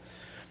earlier.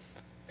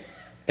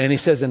 And he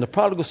says, "And the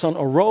prodigal son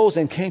arose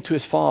and came to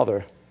his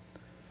father.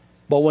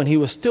 But when he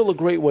was still a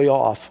great way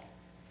off,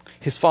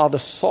 his father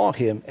saw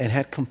him and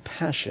had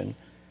compassion,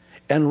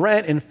 and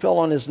ran and fell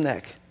on his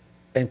neck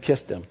and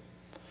kissed him.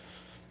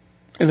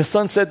 And the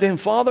son said to him,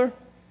 'Father,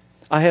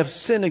 I have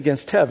sinned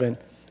against heaven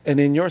and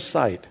in your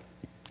sight,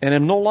 and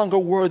am no longer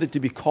worthy to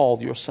be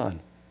called your son.'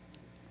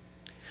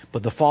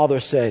 But the father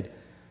said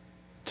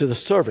to the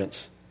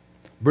servants,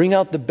 'Bring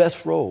out the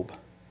best robe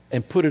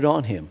and put it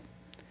on him,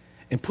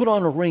 and put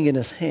on a ring in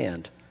his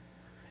hand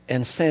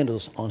and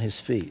sandals on his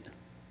feet.'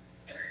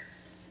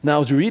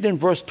 Now, as we read in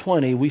verse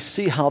 20, we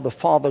see how the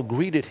father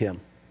greeted him.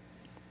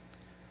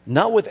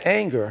 Not with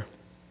anger,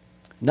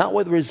 not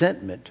with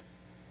resentment,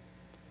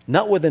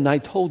 not with an "I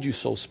told you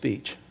so"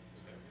 speech.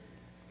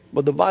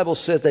 But the Bible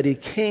says that he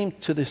came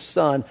to the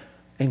son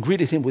and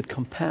greeted him with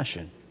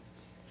compassion,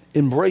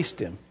 embraced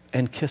him,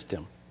 and kissed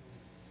him.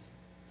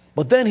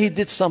 But then he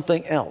did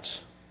something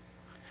else.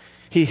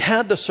 He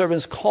had the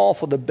servants call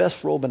for the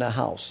best robe in the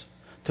house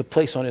to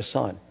place on his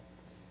son.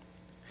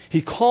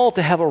 He called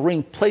to have a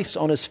ring placed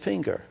on his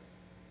finger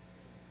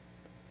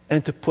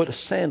and to put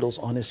sandals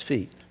on his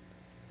feet.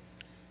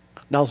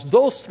 Now,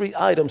 those three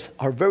items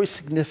are very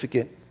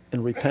significant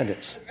in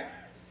repentance.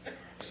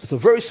 It's a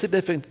very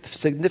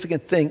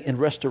significant thing in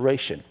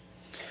restoration.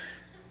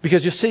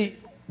 Because you see,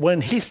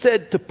 when he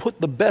said to put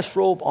the best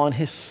robe on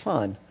his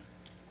son,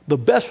 the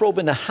best robe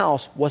in the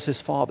house was his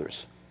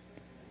father's.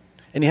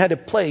 And he had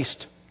it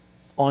placed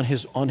on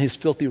his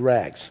filthy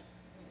rags.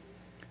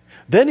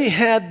 Then he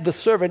had the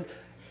servant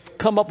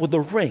come up with a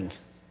ring.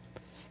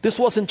 This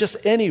wasn't just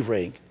any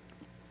ring.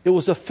 It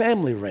was a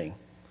family ring.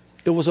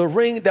 It was a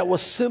ring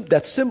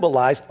that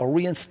symbolized a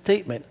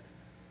reinstatement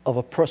of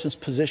a person's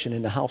position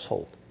in the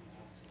household.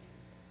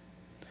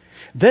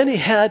 Then he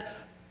had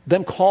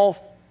them call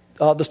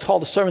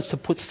the servants to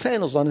put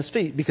sandals on his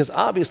feet, because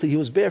obviously he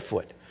was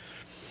barefoot.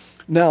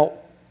 Now,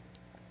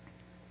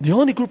 the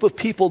only group of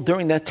people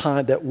during that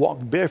time that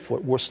walked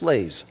barefoot were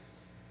slaves.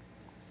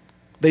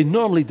 They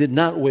normally did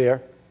not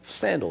wear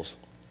sandals.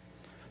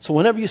 So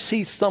whenever you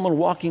see someone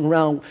walking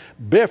around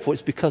barefoot,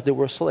 it's because they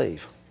were a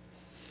slave.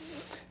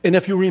 And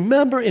if you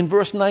remember in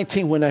verse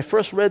 19, when I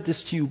first read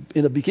this to you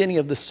in the beginning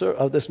of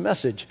this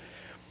message,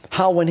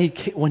 how when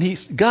he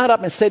got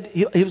up and said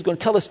he was going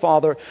to tell his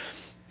father,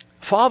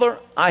 "Father,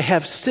 I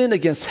have sinned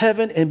against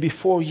heaven and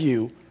before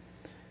you,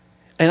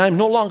 and I'm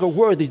no longer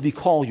worthy to be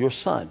called your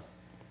son."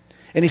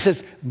 And he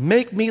says,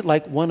 "Make me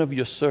like one of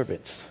your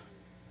servants."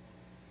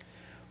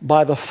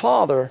 By the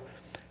father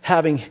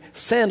having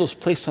sandals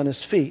placed on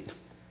his feet,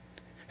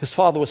 his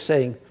father was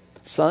saying,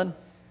 "Son,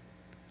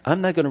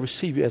 I'm not going to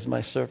receive you as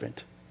my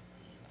servant.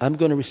 I'm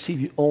going to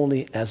receive you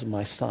only as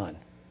my son,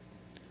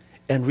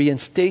 and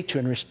reinstate you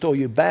and restore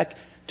you back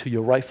to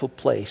your rightful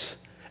place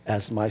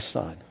as my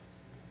son."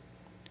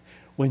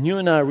 When you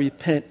and I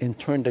repent and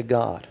turn to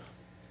God,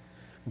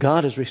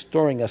 God is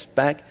restoring us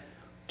back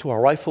to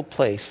our rightful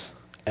place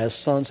as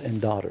sons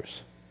and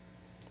daughters.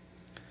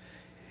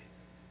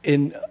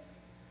 In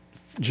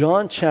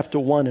John chapter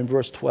 1 and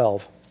verse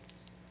 12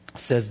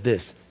 says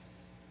this,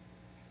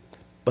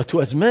 "But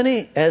to as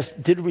many as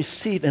did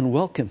receive and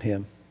welcome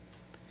him,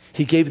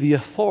 he gave the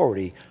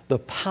authority, the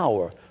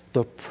power,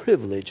 the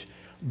privilege,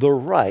 the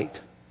right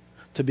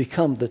to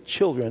become the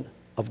children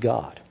of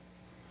God."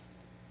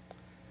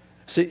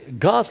 See,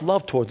 God's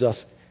love towards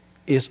us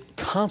is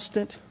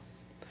constant,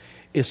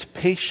 is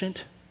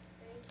patient,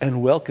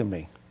 and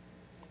welcoming.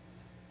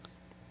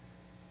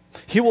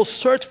 He will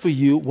search for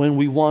you when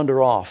we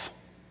wander off.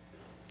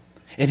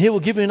 And he will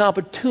give you an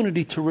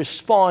opportunity to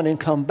respond and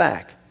come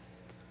back.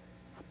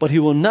 But he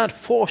will not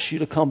force you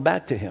to come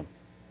back to him.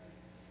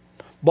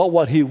 But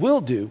what he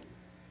will do,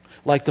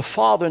 like the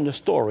father in the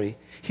story,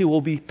 he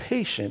will be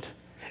patient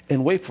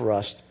and wait for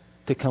us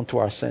to come to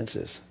our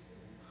senses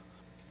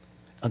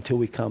until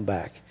we come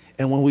back.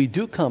 And when we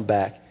do come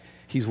back,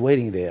 he's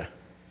waiting there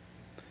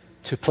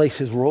to place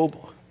his robe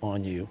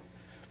on you,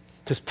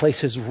 to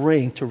place his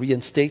ring to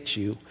reinstate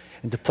you,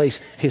 and to place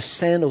his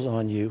sandals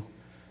on you,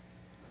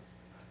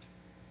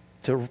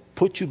 to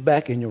put you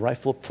back in your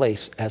rightful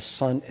place as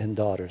sons and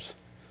daughters.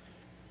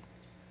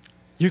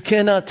 You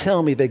cannot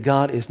tell me that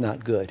God is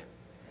not good.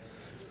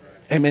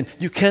 Amen.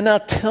 You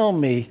cannot tell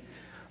me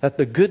that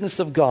the goodness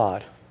of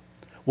God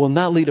will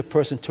not lead a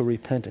person to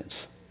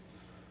repentance,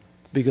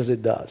 because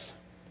it does.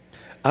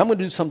 I'm going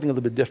to do something a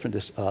little bit different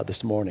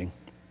this morning.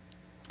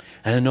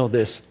 And I know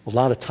there's a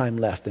lot of time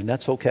left, and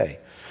that's okay.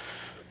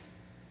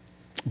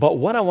 But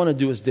what I want to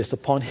do is this.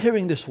 Upon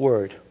hearing this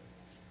word,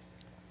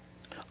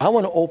 I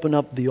want to open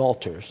up the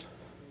altars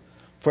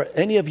for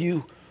any of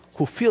you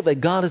who feel that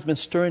God has been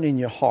stirring in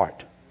your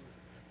heart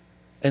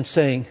and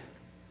saying,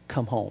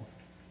 come home.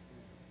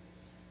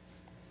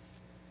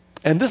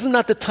 And this is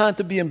not the time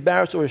to be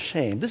embarrassed or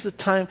ashamed. This is a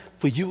time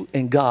for you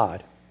and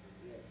God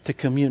to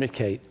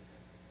communicate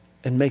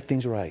and make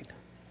things right.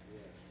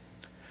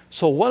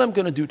 So what I'm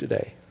going to do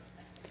today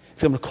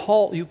is I'm going to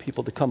call you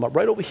people to come up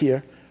right over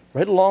here,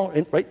 right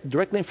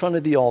directly in front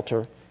of the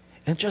altar,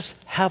 and just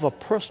have a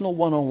personal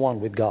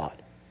one-on-one with God.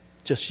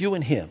 Just you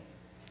and Him.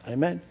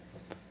 Amen?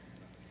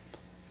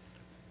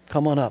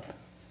 Come on up.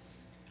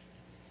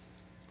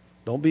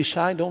 Don't be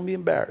shy. Don't be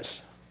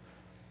embarrassed.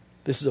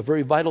 This is a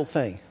very vital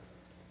thing.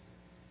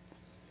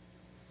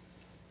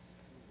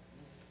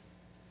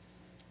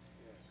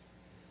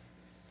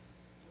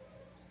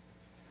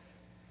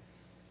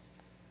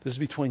 This is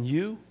between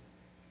you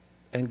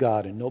and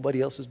God and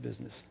nobody else's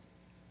business.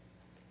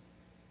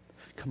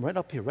 Come right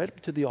up here, right up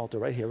to the altar,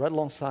 right here, right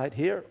alongside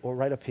here or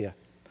right up here.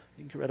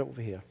 You can get right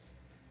over here.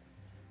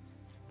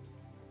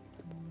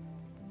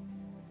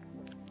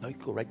 No, you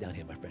can go right down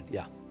here, my friend.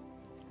 Yeah.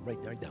 Right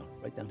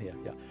down here.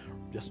 Yeah.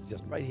 Just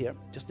right here,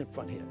 just in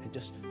front here. And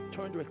just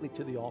turn directly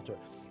to the altar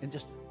and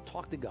just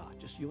talk to God.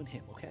 Just you and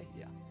Him, okay?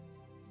 Yeah.